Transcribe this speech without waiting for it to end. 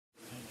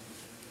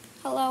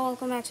Hello,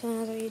 welcome back to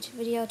another YouTube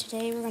video.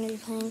 Today we're going to be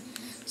playing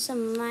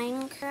some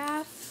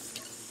Minecraft.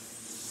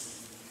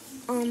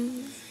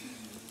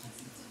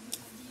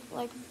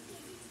 Like,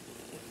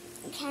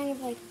 kind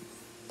of like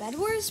Bed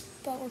Wars,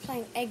 but we're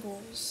playing Egg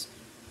Wars.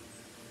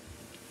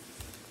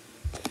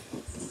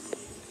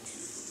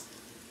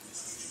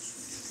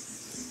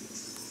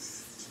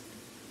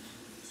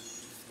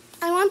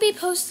 I won't be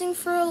posting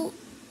for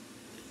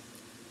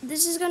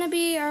this is going to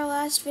be our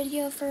last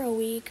video for a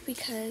week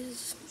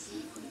because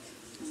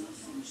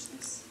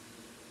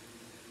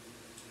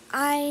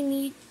I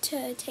need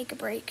to take a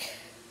break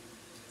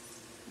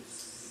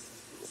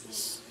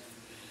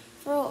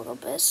for a little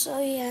bit, so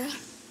yeah.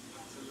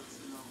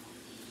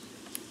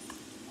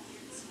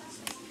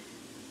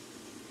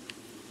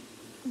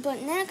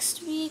 But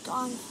next week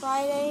on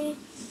Friday,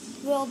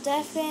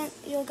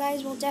 you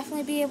guys will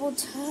definitely be able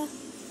to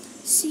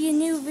see a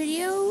new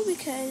video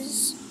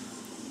because,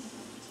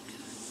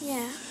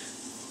 yeah.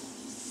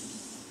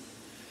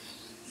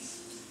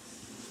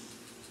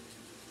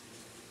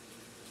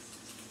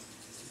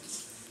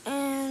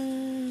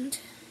 And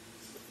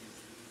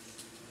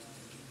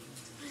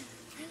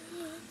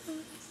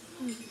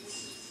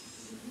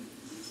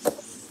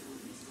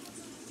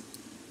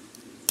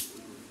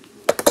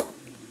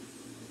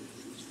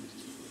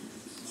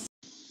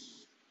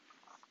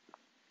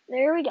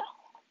there we go.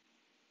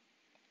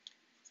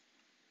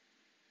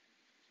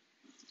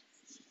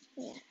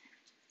 Yeah.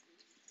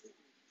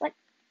 What?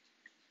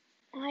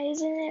 Why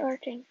isn't it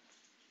working?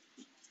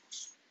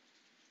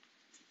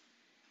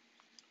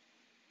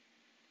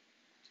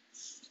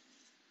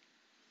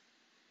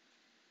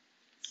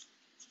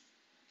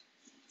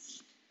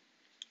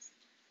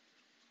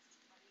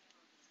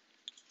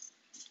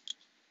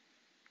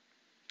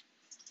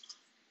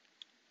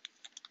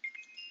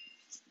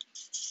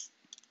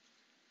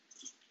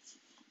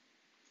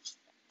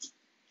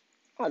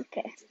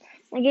 Okay.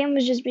 My game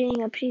was just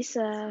being a piece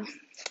of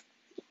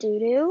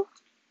doo-doo.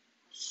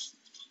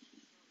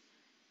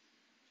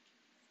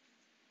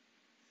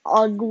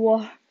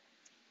 Agua.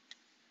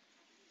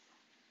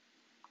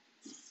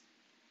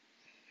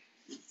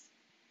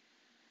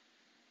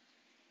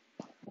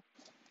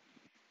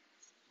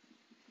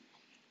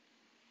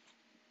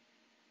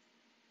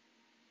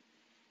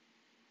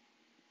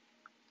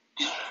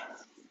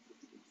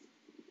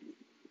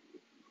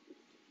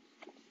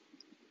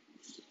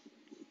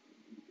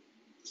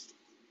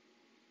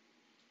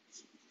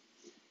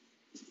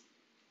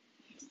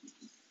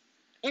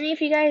 And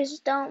if you guys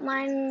don't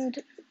mind,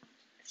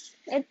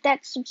 hit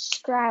that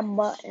subscribe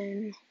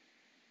button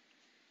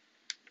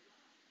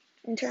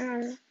and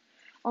turn on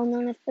all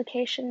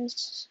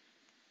notifications.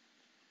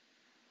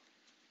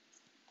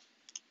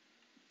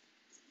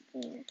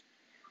 Yeah.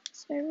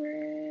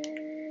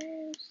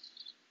 Servers.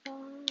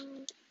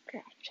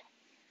 Crash.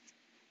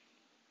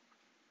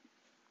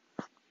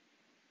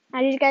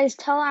 As you guys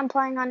tell, I'm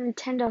playing on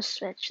Nintendo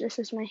Switch. This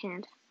is my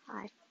hand.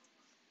 Hi.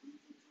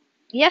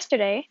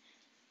 Yesterday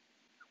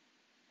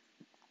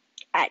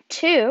at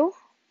 2,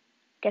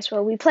 guess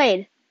what we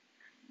played?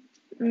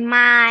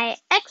 My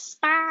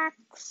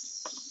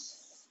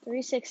Xbox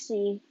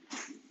 360.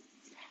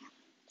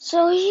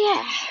 So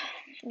yeah.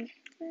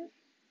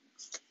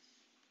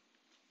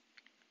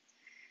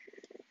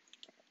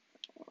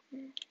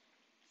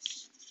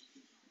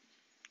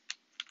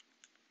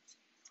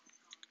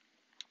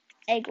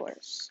 Egg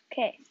Wars.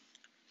 Okay.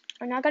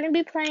 We're not going to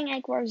be playing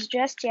Egg Wars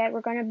just yet. We're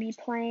going to be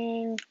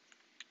playing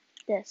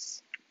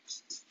this.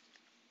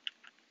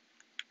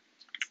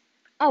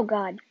 Oh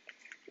god.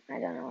 I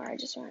don't know where I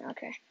just went.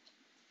 Okay.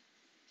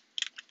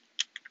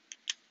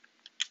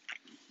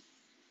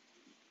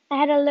 I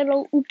had a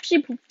little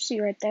oopsie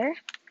poopsie right there.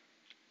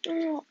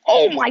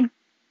 Oh my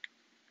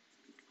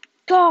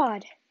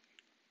god.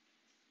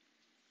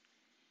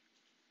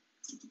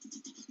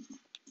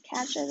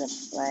 Capture the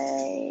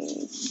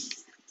flag.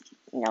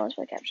 No, let's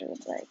play capture the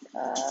flag.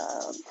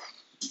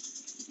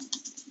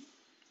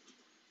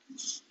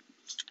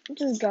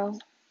 Just go.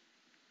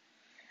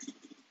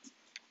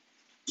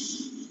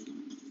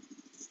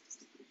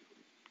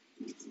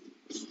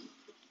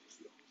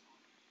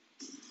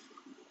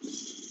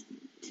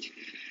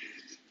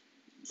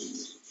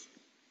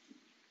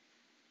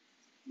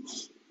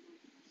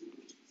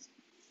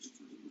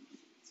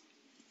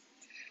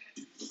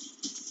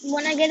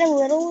 When I get a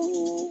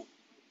little...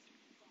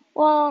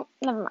 Well,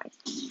 never mind.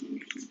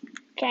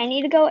 Okay, I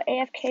need to go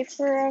AFK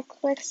for a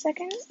quick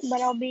second,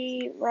 but I'll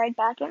be right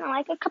back in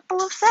like a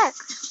couple of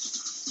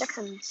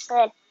seconds.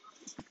 Good.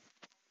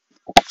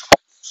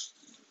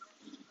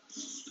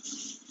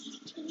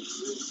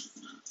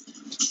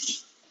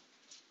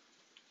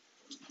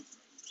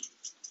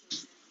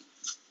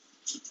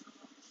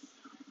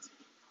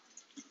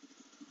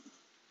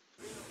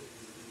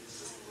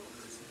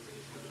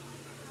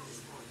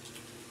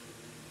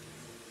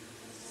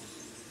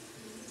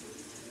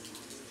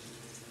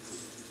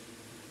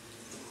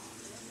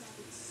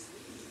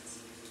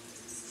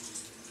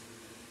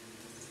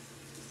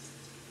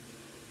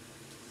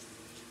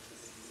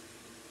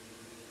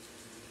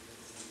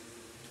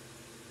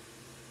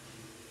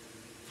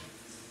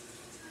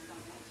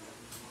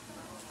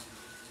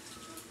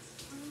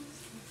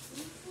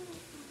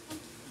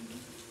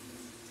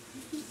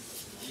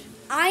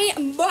 I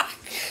am back.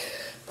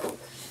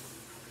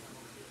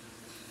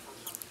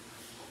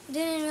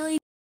 Didn't really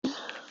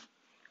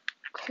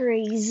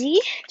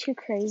crazy. Too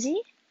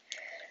crazy.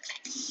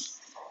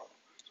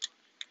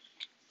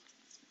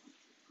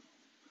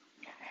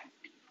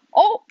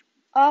 Oh!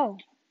 Oh.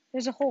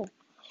 There's a hole.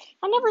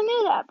 I never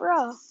knew that,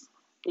 bro.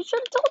 You should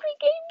have told me,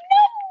 game.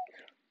 No!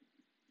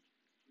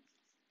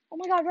 Oh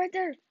my god, right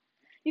there.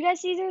 You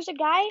guys see there's a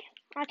guy?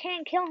 I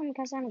can't kill him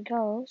because I'm a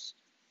ghost.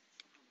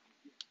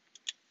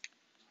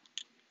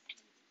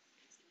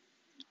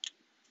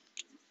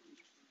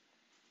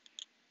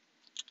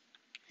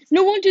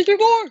 No, 1, 2, 3,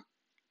 4!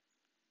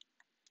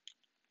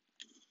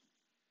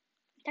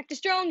 Cactus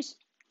Jones!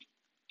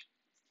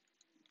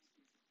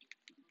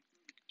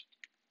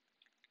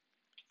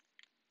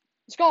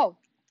 Let's go!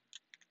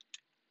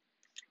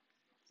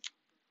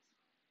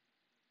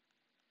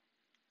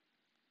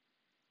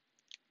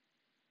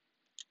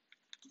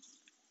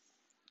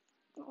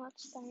 Watch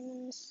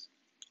diamonds.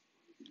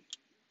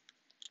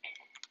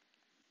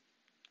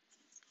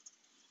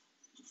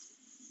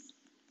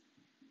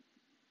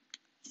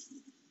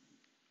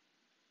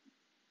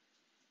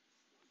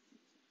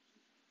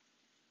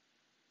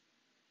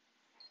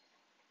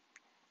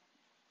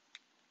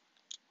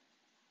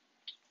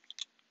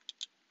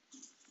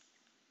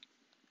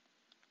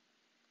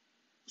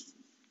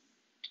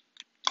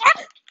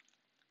 Ah!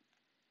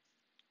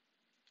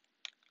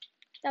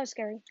 That was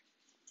scary.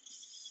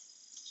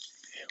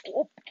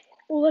 Oh,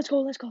 oh, let's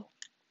go, let's go.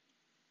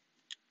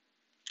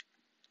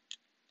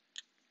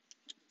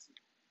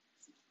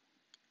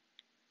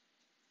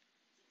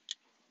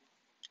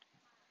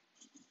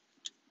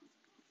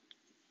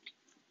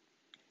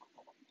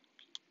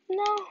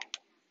 No.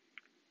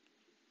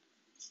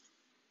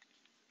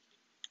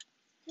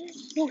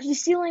 No,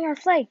 he's stealing our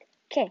flag.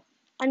 Okay,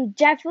 I'm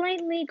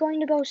definitely going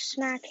to go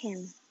smack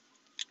him.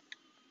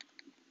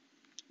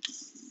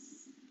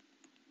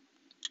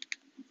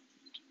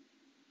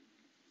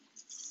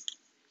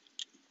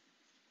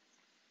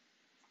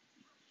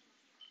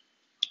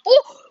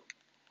 Oh!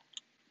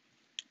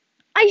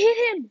 I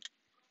hit him!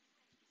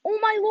 Oh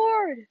my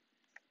lord!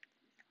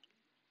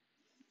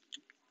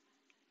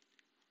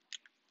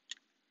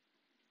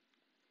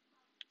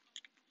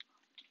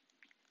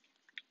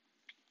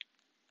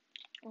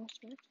 Oh,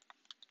 snap.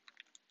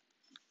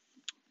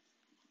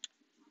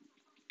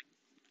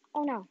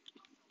 Oh no.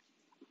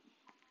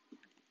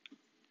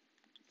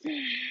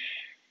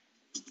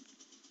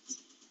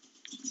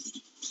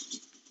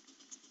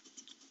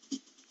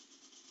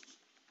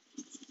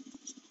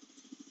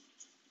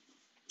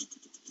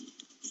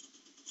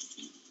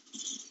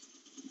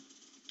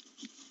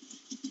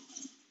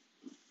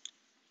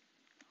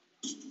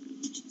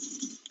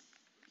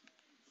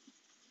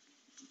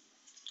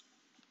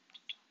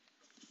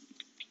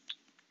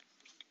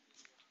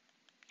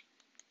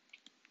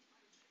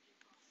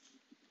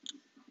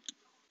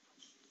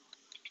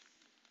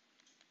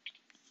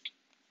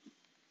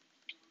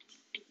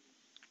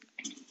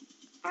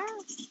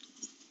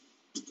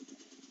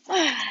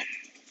 Ah.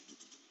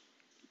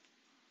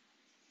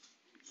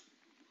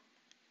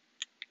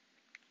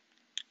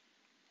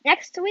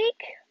 Next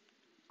week,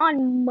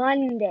 on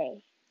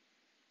Monday,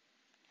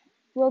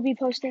 we'll be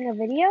posting a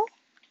video,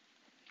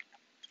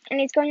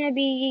 and it's going to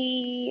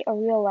be a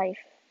real life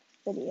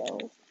video.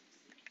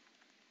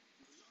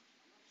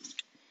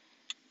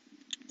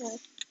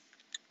 Yes.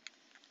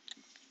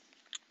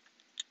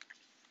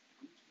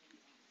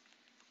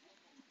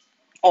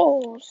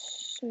 Oh,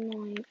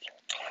 snipe.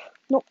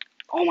 No.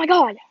 Oh my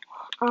god.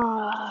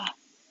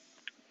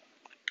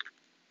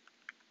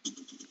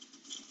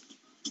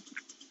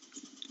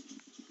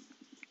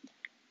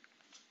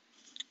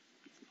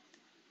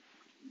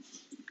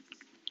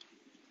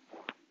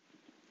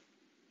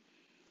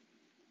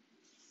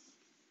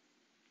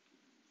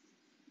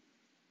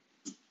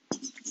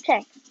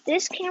 Okay,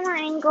 this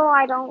camera angle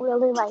I don't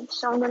really like,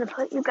 so I'm gonna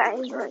put you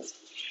guys right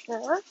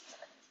here.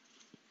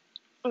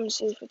 Let me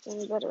see if it's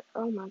any better.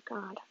 Oh my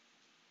god.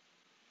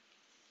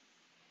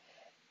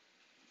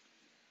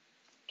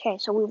 Okay,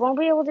 so we won't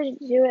be able to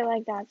do it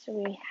like that, so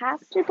we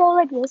have to go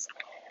like this.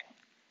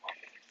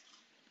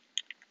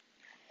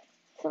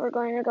 So we're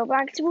going to go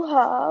back to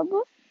hub.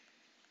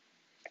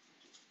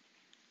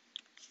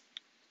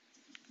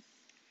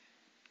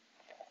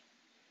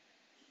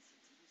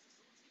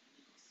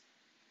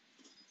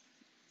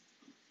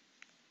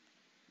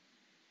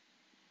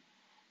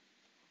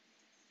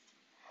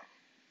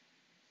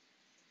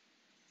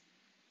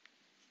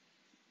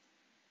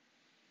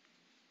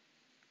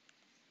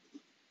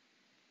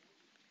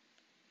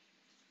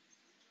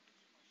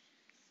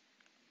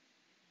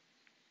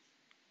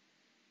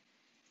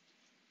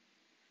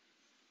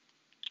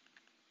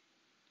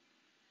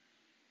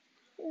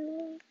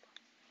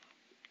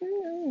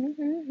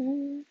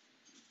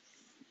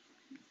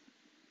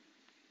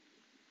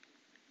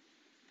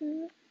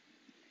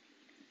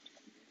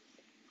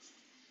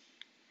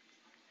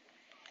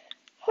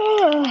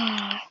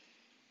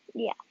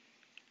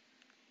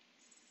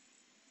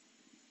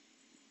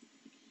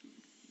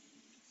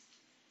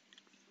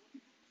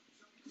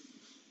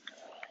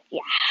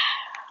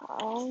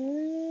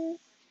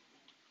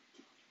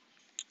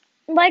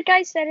 Like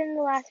I said in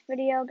the last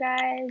video,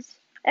 guys,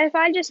 if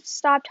I just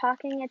stop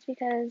talking, it's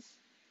because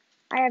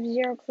I have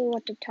zero clue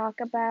what to talk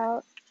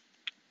about.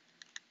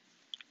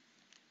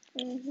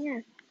 Yeah.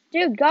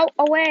 Dude, go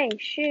away,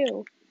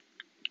 shoo.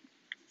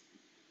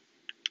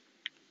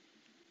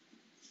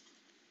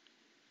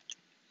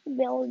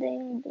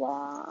 Building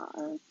blocks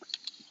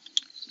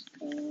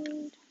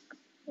and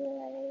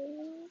clay.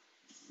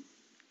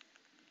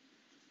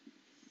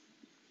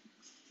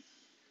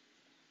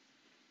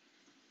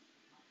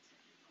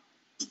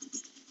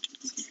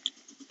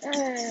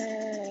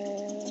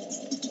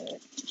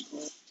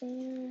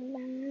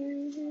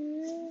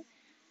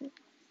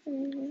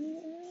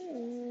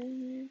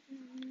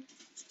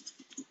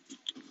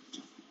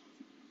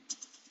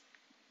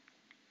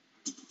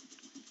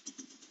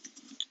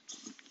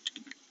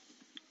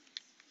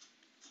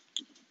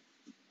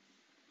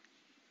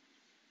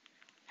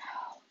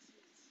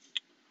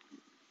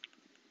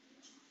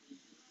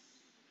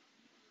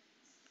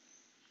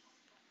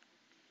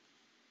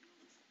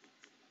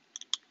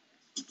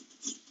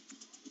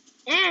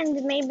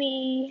 And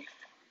maybe,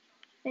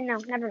 no,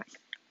 never mind.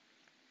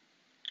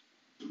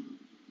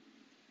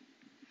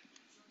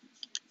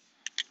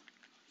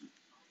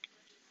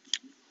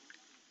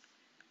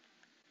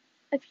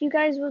 If you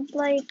guys would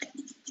like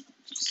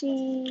to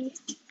see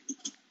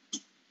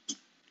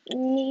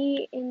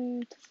me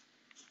in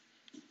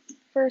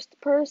first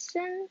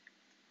person,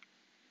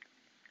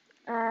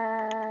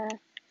 that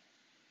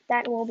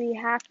will be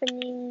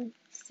happening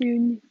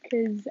soon,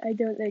 because I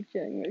don't like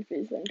showing my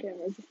face on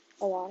cameras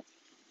a lot.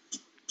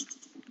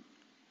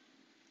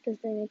 Because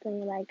they make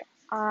me like,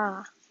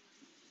 ah.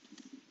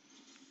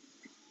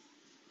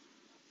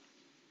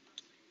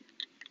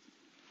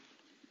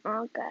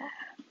 Okay.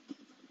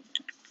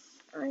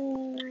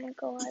 I'm gonna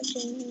go ahead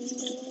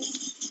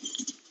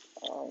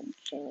and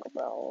Jingle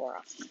Bell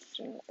Rock,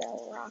 Jingle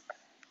Bell Rock.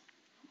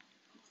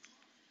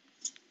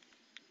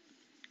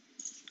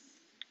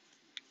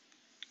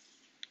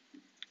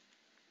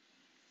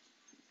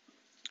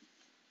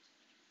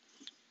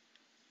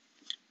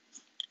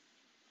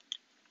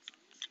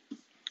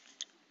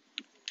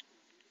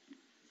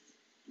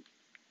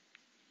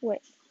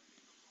 Wait.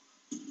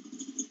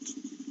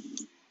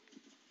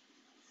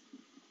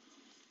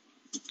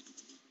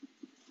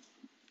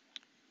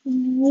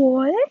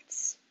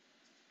 What?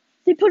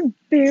 They put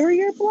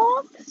barrier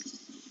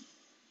blocks?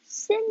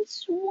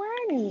 Since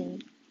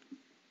when?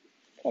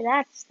 Okay,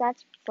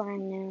 that's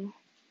brand new,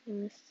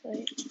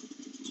 honestly.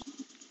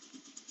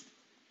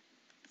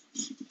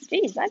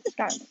 Jeez, I just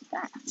got a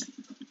stack.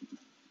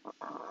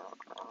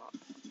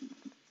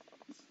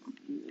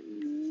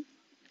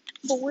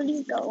 But where do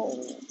you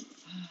go?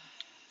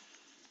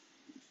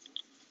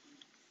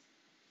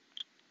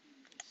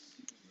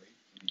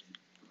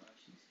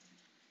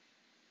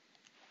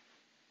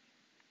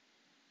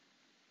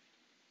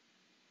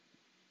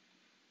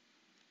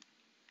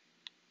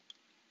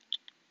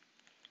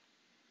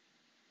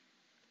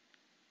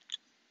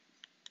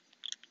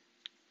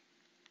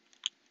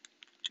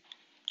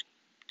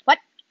 What?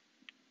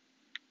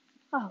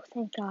 Oh,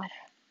 thank God.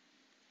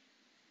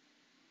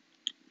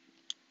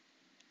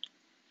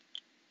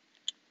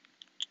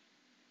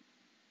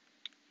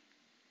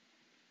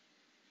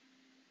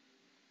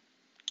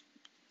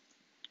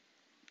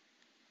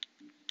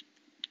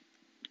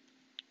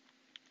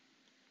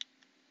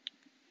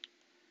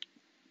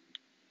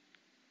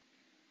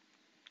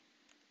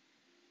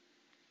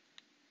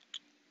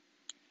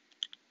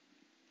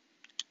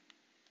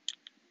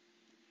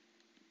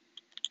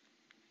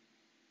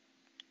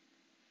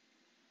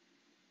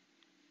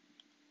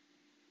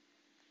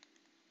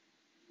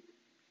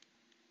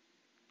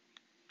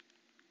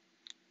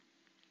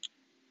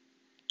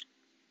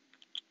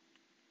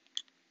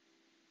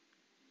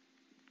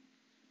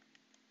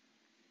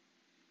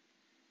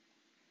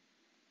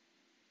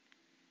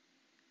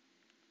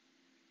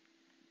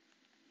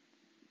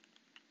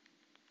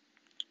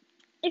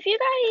 If you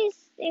guys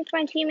think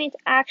my teammate's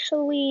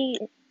actually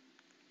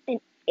an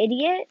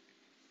idiot,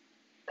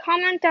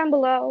 comment down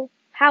below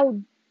how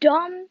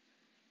dumb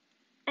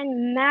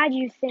and mad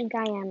you think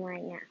I am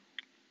right now.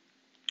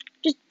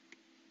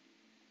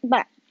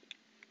 But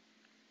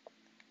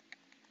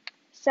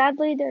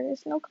sadly, there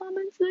is no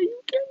comments that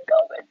you can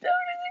comment down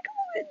in the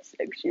comment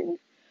section,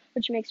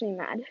 which makes me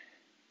mad.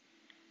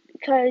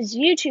 Because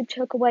YouTube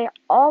took away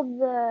all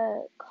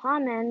the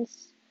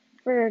comments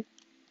for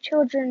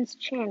children's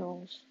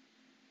channels,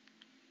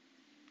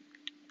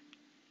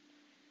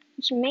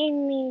 which made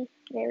me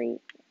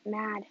very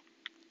mad.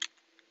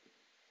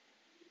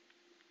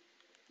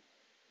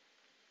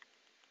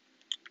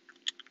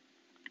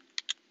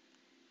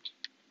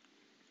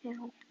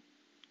 Now,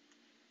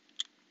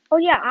 oh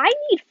yeah, I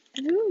need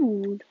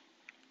food.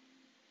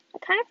 I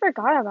kind of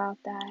forgot about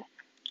that.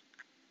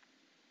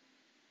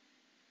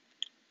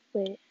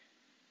 Wait,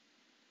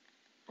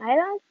 I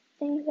don't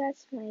think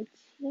that's my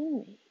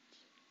teammate.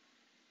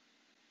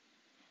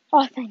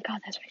 Oh, thank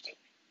God, that's my teammate.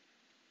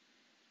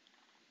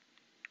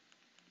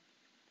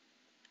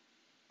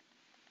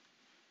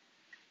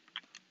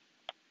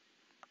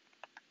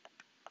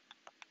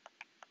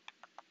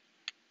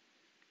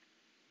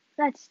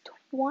 That's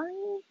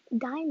 20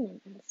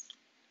 diamonds.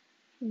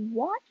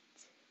 What?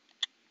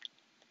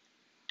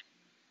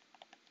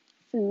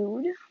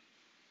 Food.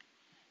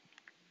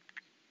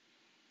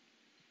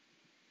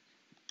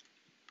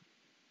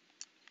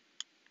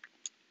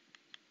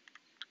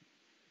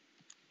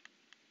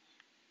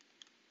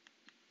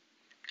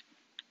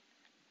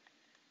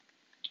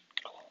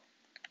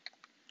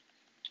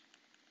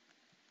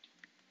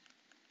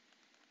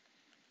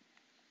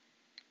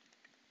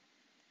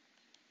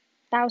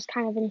 That was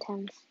kind of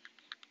intense.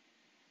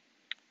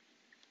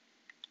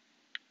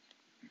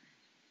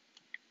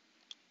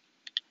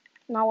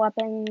 No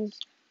weapons.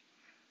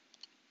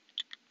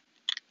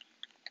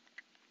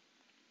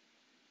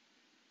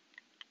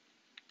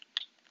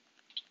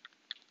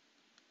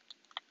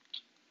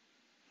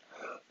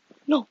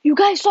 No, you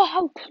guys saw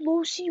how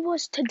close he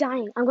was to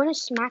dying. I'm gonna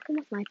smack him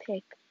with my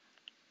pick.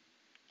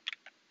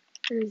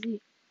 Where is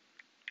he?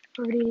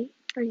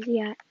 Where is he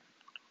at?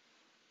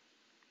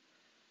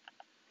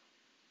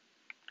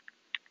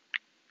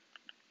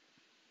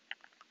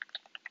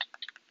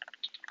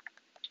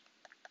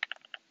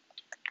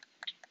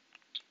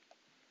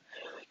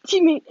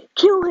 Teammate,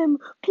 kill him,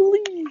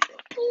 please,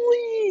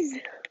 please.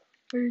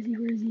 Where is he?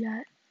 Where is he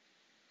at?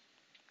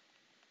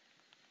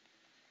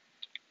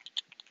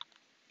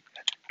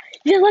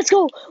 Yeah, let's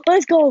go,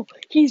 let's go.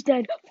 He's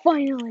dead,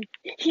 finally.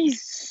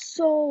 He's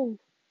so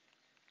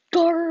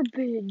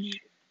garbage.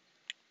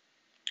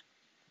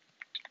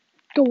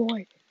 Go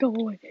away, go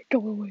away,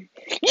 go away.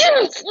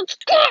 Yes, let's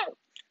go.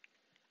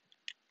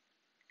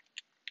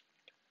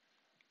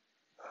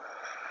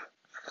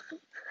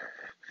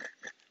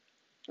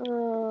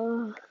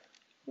 Uh,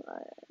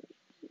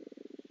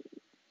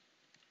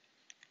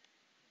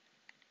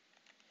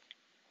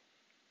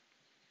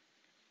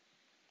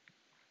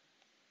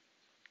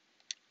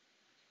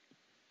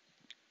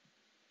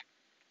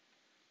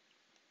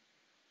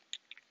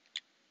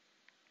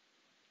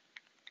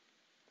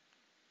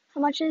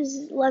 how much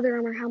is leather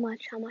armor? How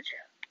much? How much?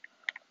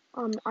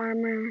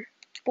 Armor,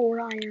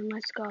 4 iron.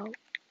 Let's go.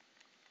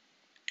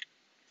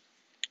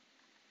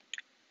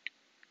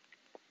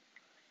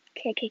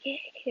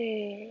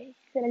 Okay.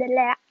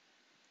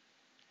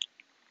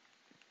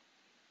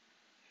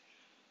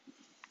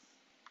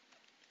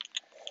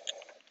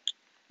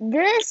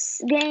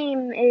 This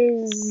game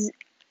is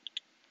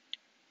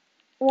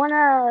one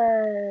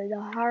of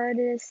the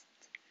hardest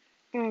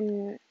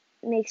and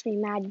makes me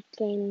mad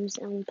games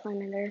on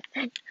planet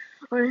Earth,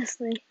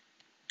 honestly.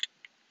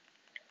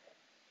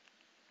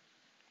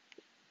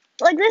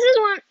 Like, this is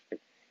one,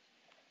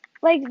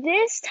 like,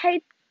 this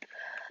type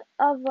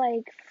of,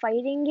 like,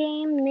 fighting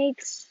game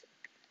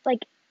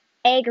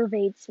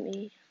aggravates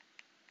me,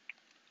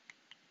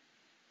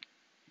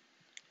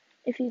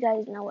 if you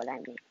guys know what I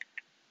mean.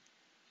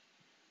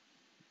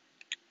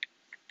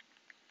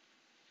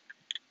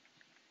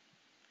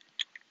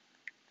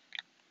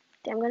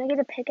 Okay, I'm gonna get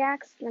a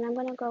pickaxe, then I'm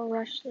gonna go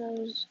rush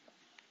those,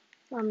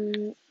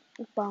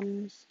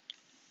 bums.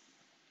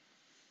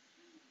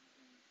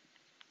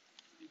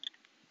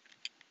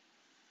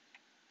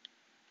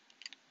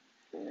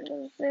 I'm gonna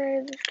go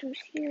there, this comes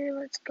here,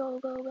 let's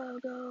go.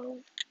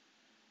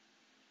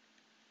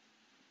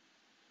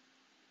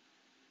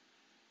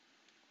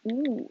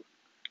 Ooh.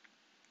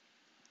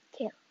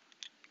 Okay.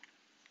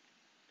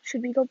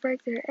 Should we go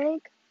break their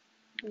egg?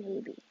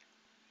 Maybe.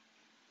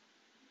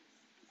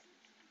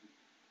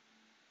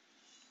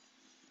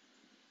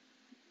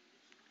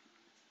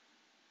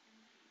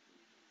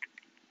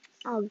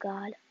 Oh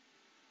god.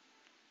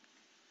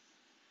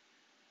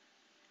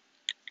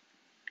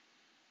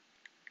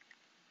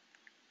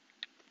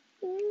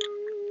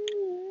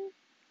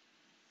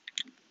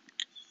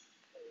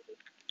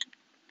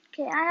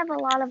 Okay, I have a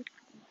lot of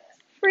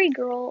free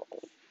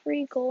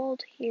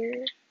gold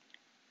here.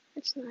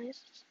 It's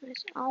nice.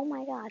 Oh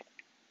my god.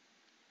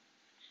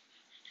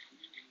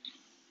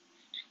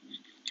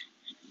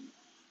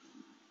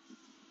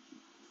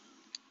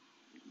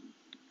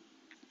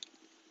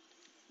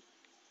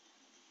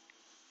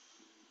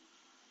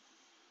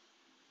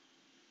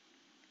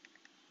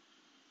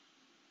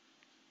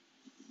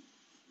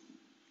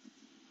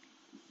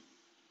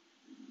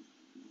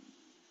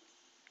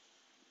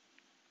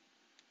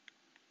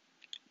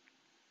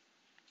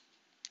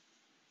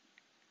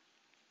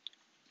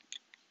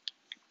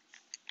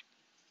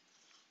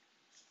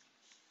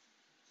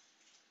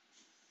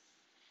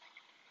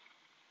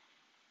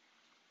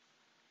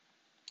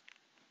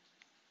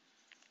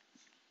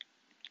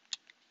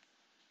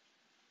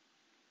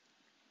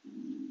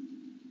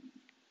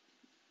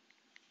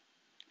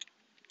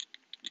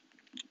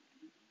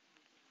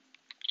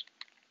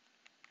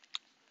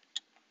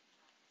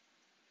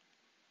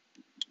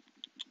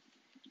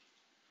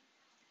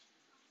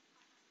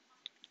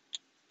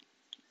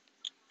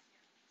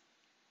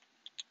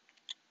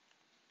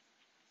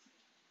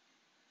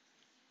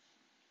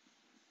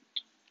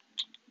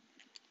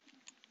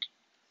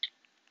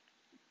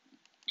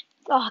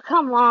 Oh,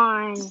 come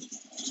on.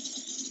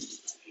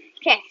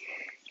 Okay.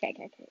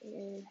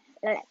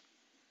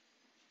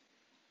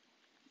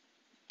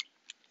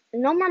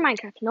 No more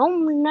Minecraft. No.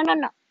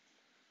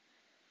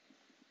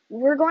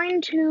 we're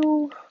going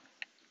to,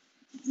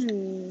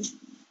 we're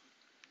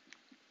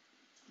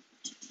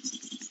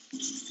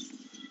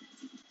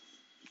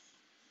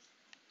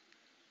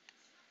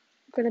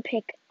gonna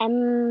pick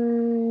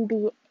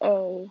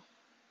NBA.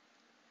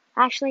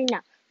 Actually, no.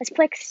 Let's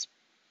pick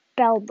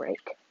Spellbreak.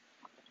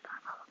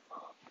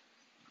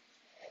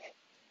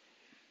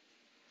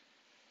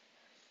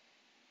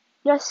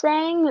 Just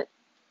saying,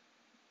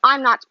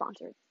 I'm not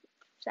sponsored,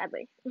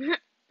 sadly.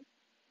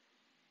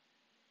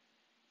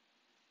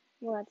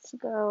 Let's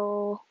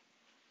go.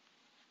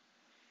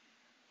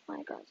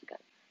 My God, I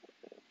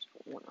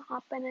wanna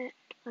hop in it.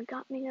 I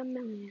got me a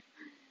million.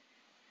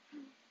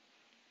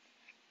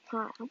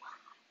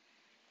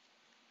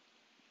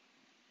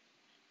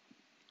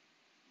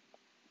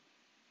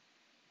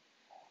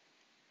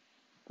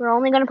 We're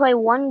only gonna play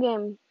one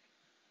game.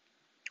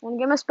 One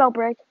game of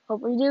Spellbreak.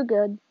 Hope we do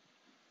good.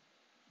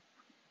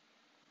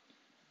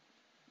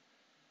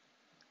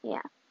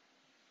 Yeah.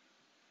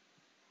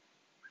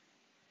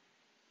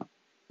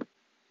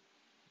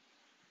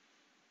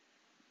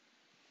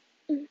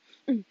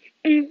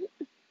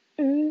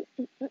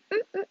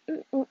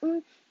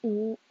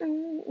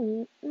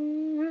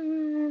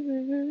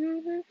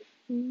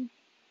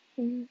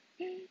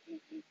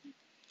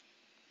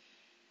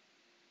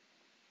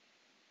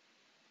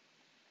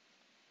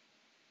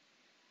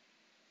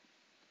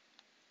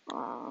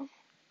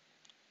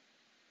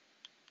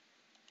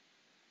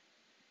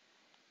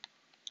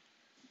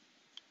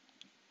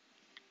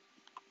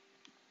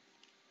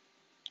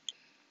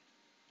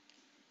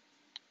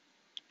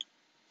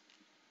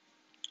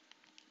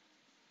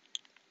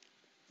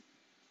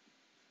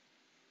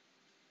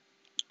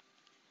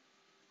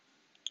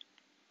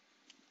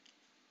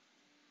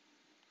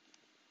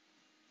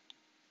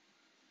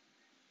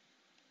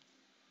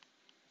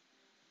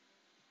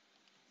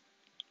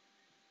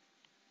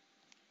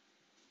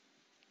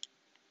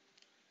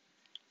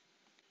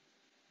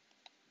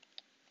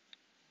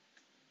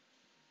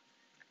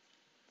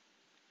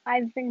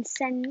 I've been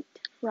sent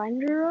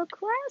friend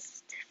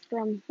request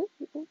from who?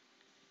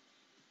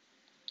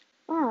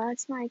 Oh,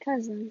 that's my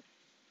cousin.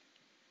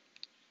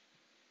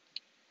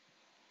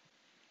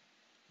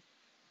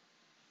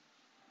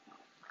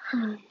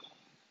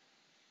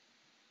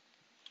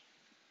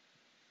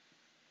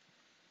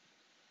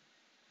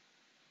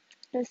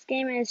 This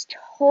game is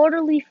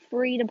totally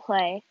free to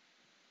play.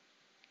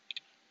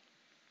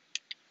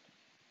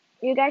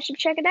 You guys should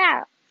check it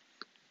out.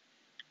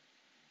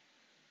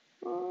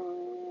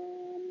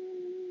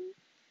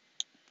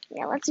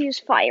 Yeah, let's use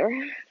fire,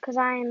 because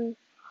I'm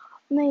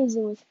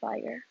amazing with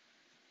fire.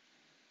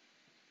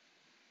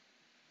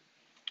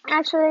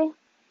 Actually, I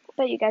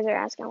bet you guys are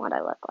asking what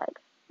I look like.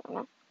 I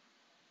don't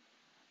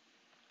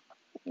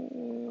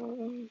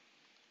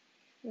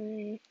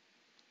know.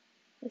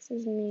 This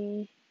is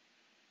me.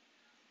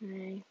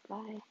 Hi,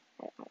 bye.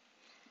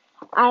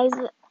 I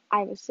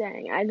was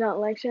saying, I don't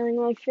like showing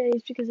my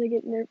face because I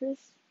get nervous.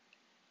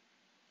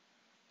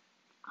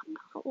 I'm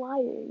not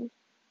lying.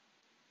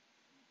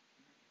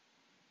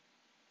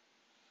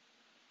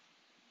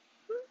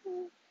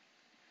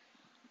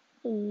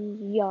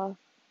 Yeah.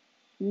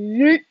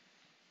 Yeet.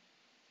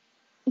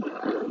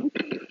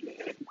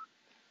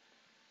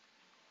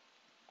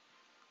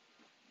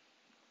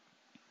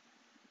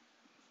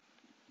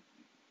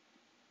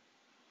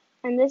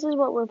 And this is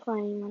what we're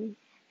playing on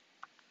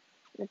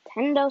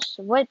Nintendo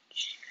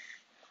Switch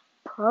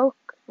Pro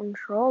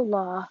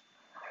Controller.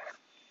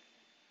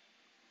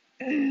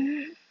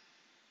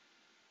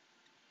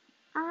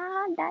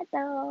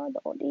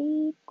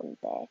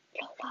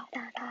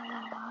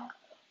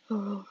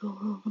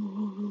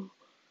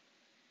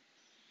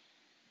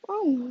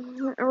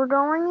 We're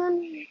going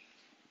in.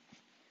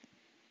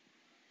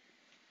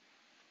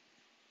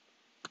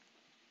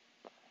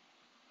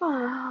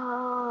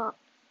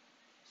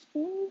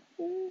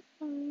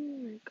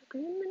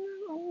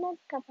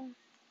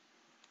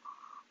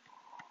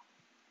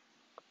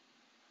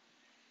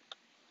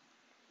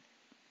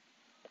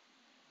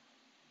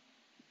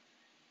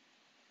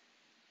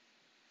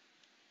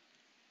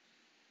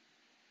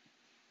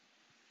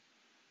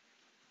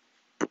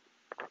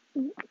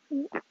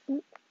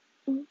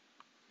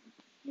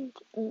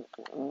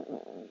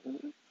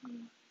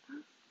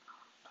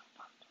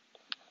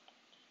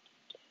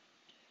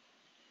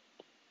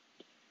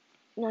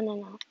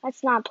 No.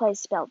 Let's not play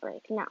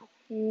Spellbreak. No.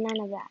 None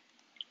of that.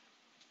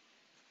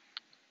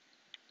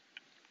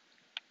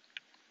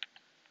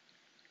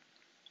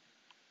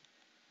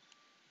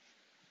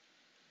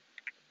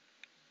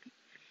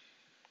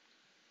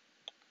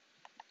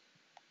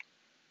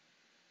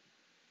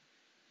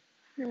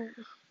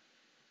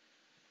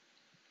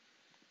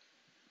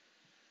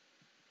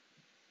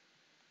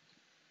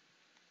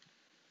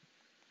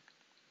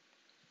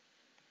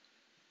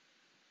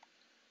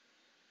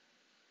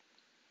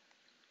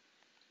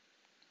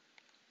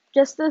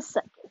 Just a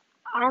second.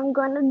 I'm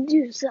gonna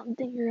do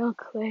something real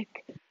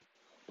quick.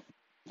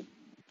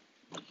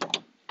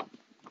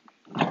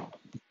 Hey,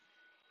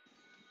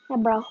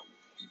 bro.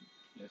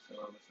 Yes,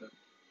 hello, what's up?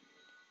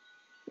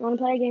 You wanna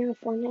play a game of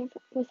Fortnite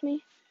with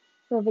me?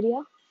 For a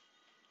video?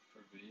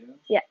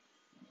 Yeah.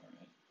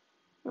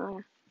 Oh,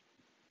 yeah.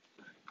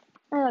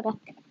 Oh,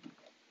 okay.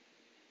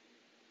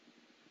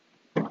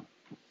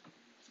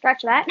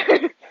 Scratch that.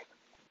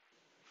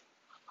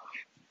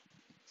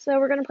 So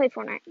we're gonna play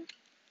Fortnite.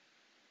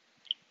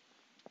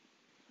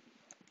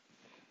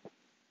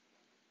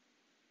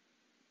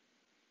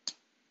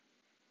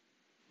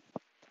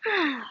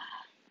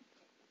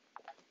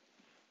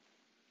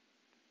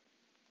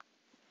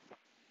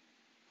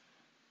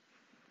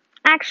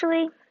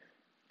 Actually,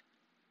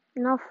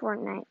 no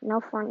Fortnite.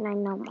 No Fortnite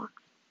no more.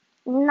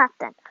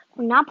 Nothing.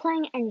 We're not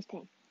playing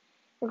anything.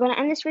 We're gonna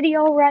end this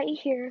video right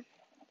here.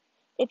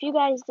 If you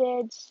guys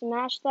did,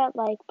 smash that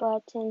like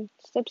button,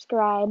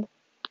 subscribe,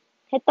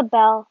 hit the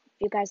bell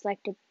if you guys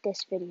liked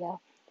this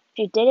video.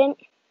 If you didn't,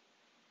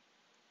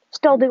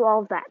 still do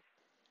all of that.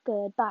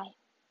 Goodbye.